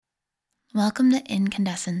Welcome to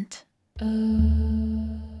Incandescent.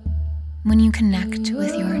 When you connect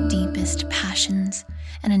with your deepest passions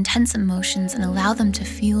and intense emotions and allow them to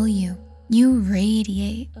fuel you, you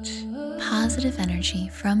radiate positive energy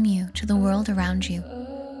from you to the world around you.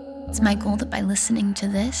 It's my goal that by listening to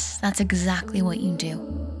this, that's exactly what you do.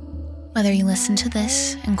 Whether you listen to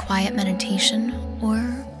this in quiet meditation or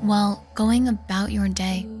while going about your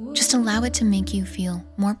day, just allow it to make you feel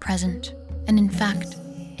more present and, in fact,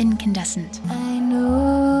 incandescent. I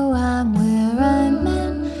know I'm where I'm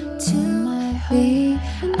meant to be.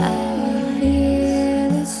 I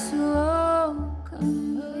feel it's so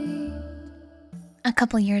complete. A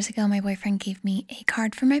couple years ago, my boyfriend gave me a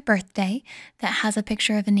card for my birthday that has a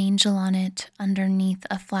picture of an angel on it underneath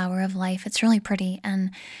a flower of life. It's really pretty, and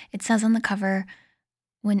it says on the cover,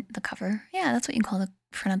 that's what you call the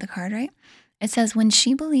front of the card, right? It says, when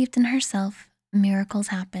she believed in herself, miracles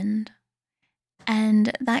happened.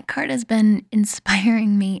 And that card has been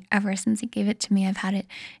inspiring me ever since he gave it to me. I've had it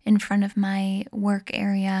in front of my work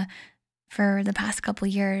area for the past couple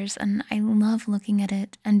years, and I love looking at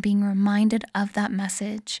it and being reminded of that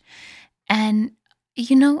message. And,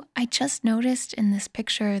 I just noticed in this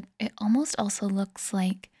picture, it almost also looks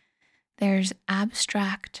like there's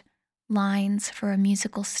abstract lines for a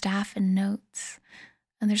musical staff and notes.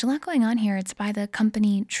 And there's a lot going on here. It's by the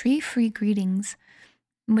company Tree Free Greetings,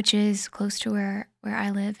 which is close to where I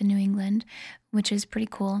live in New England, which is pretty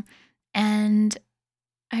cool. And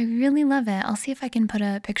I really love it. I'll see if I can put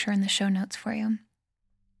a picture in the show notes for you.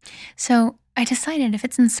 So I decided if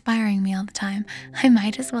it's inspiring me all the time, I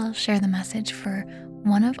might as well share the message for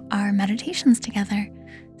one of our meditations together.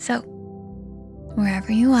 So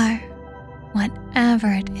wherever you are, whatever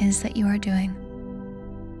it is that you are doing,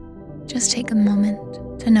 just take a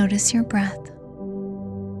moment to notice your breath.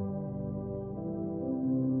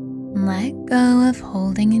 Let go of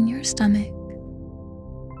holding in your stomach.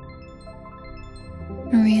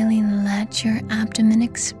 Really let your abdomen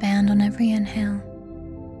expand on every inhale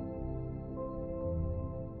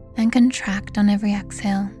and contract on every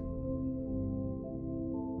exhale.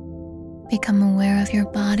 Become aware of your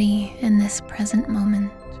body in this present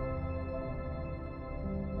moment.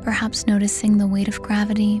 Perhaps noticing the weight of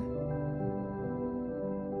gravity.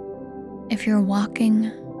 If you're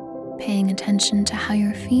walking, paying attention to how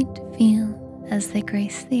your feet feel as they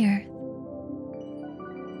grace the earth.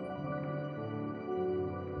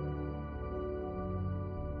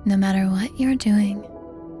 No matter what you're doing,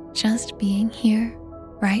 just being here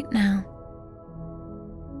right now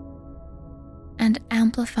and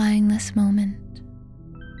amplifying this moment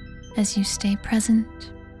as you stay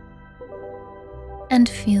present and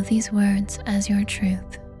feel these words as your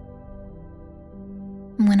truth.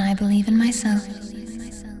 When I believe in myself,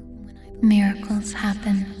 miracles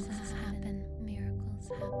happen.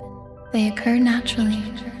 They occur naturally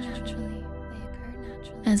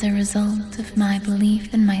as a result of my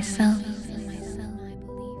belief in myself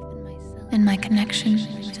and my connection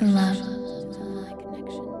to love.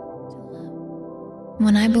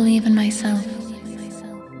 When I believe in myself,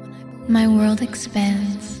 my world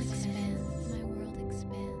expands,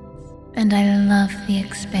 and I love the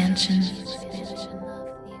expansion.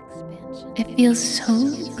 It feels so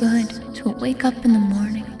good to wake up in the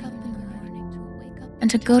morning and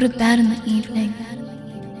to go to bed in the evening,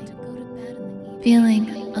 feeling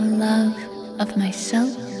a love of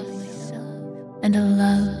myself and a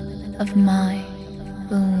love of my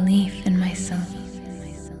belief in myself.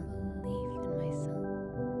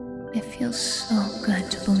 It feels so good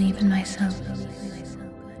to believe in myself.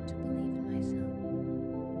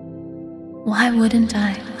 Why wouldn't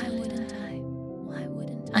I?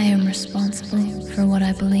 I am responsible for what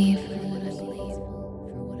I believe.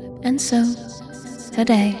 And so,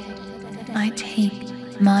 today, I take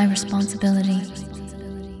my responsibility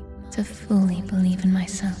to fully believe in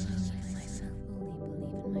myself,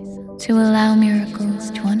 to allow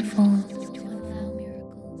miracles to unfold,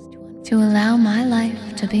 to allow my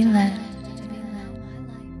life to be led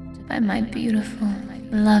by my beautiful,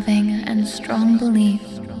 loving, and strong belief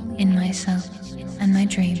in myself and my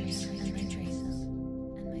dreams.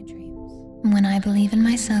 When I believe in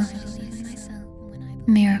myself,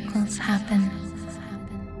 miracles happen.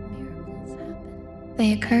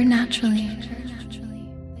 They occur naturally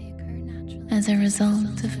as a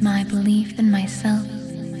result of my belief in myself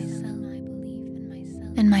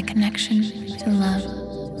and my connection to love.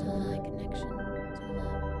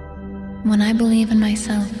 When I believe in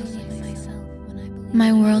myself,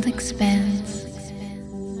 my world expands,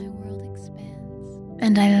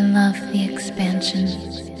 and I love the expansion.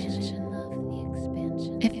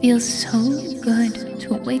 It feels so good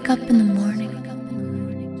to wake up in the morning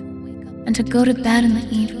and to go to bed in the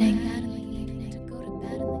evening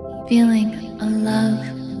feeling a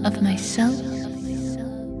love of myself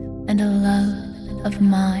and a love of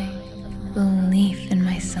my belief in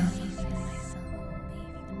myself.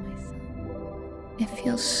 It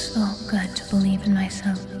feels so good to believe in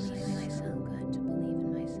myself.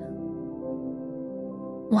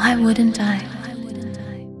 Why wouldn't I?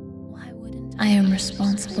 I am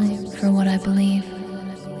responsible for what I believe.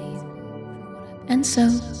 And so,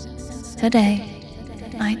 today,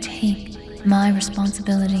 I take my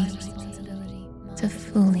responsibility to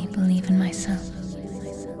fully believe in myself,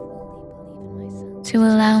 to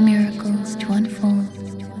allow miracles to unfold,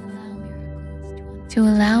 to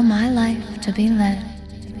allow my life to be led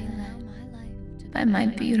by my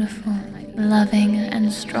beautiful, loving,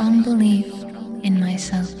 and strong belief in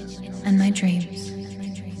myself and my dreams.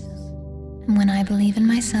 And when I believe in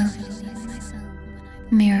myself,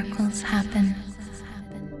 miracles happen.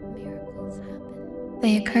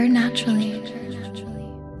 They occur naturally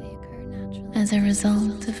as a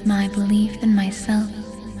result of my belief in myself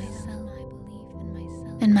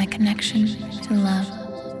and my connection to love.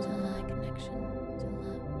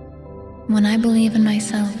 When I believe in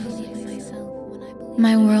myself,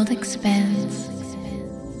 my world expands,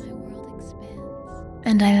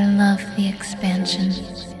 and I love the expansion.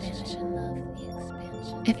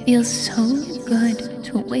 It feels so good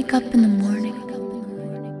to wake up in the morning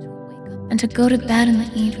and to go to bed in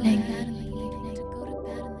the evening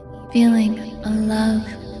feeling a love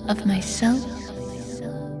of myself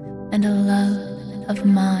and a love of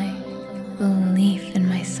my belief in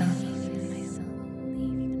myself.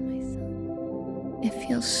 It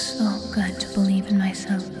feels so good to believe in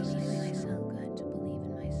myself.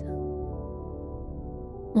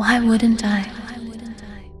 Why wouldn't I?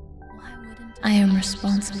 I am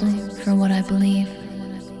responsible for what I believe.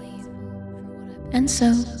 And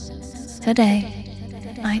so, today,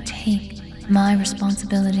 I take my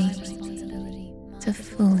responsibility to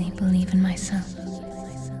fully believe in myself,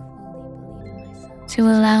 to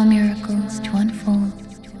allow miracles to unfold,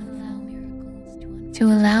 to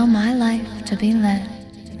allow my life to be led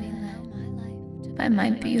by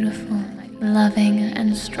my beautiful, loving,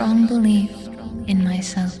 and strong belief in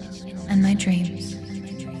myself and my dreams.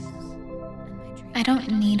 I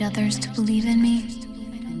don't need others to believe in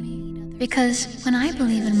me, because when I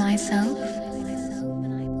believe in myself,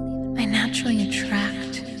 I naturally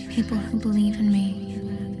attract people who believe in me.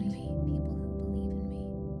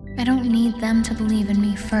 I don't need them to believe in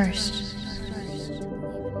me first.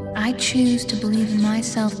 I choose to believe in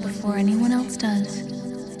myself before anyone else does.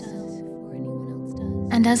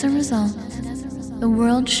 And as a result, the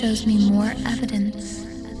world shows me more evidence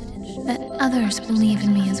that others believe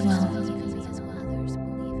in me as well.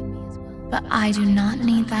 But I do not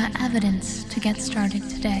need that evidence to get started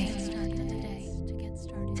today.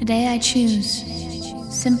 Today I choose,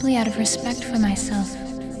 simply out of respect for myself,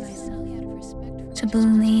 to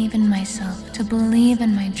believe in myself, to believe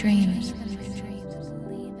in my dreams.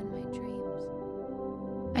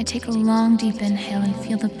 I take a long, deep inhale and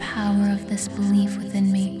feel the power of this belief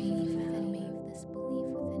within me.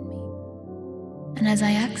 And as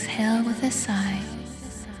I exhale with a sigh,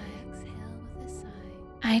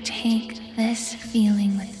 I take this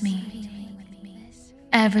feeling with me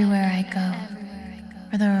everywhere I go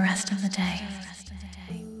for the rest of the day.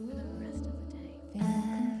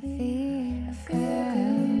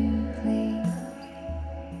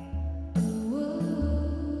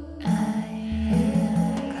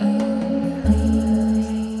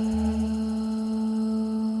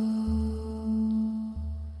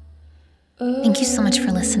 Thank you so much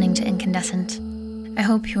for listening to Incandescent. I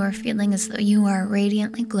hope you are feeling as though you are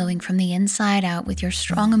radiantly glowing from the inside out with your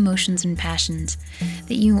strong emotions and passions,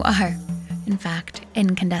 that you are, in fact,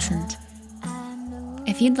 incandescent.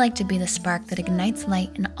 If you'd like to be the spark that ignites light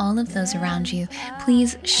in all of those around you,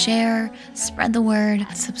 please share, spread the word,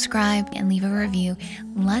 subscribe, and leave a review.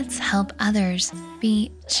 Let's help others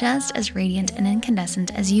be just as radiant and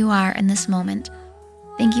incandescent as you are in this moment.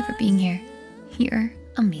 Thank you for being here. You're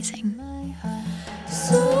amazing.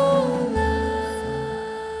 So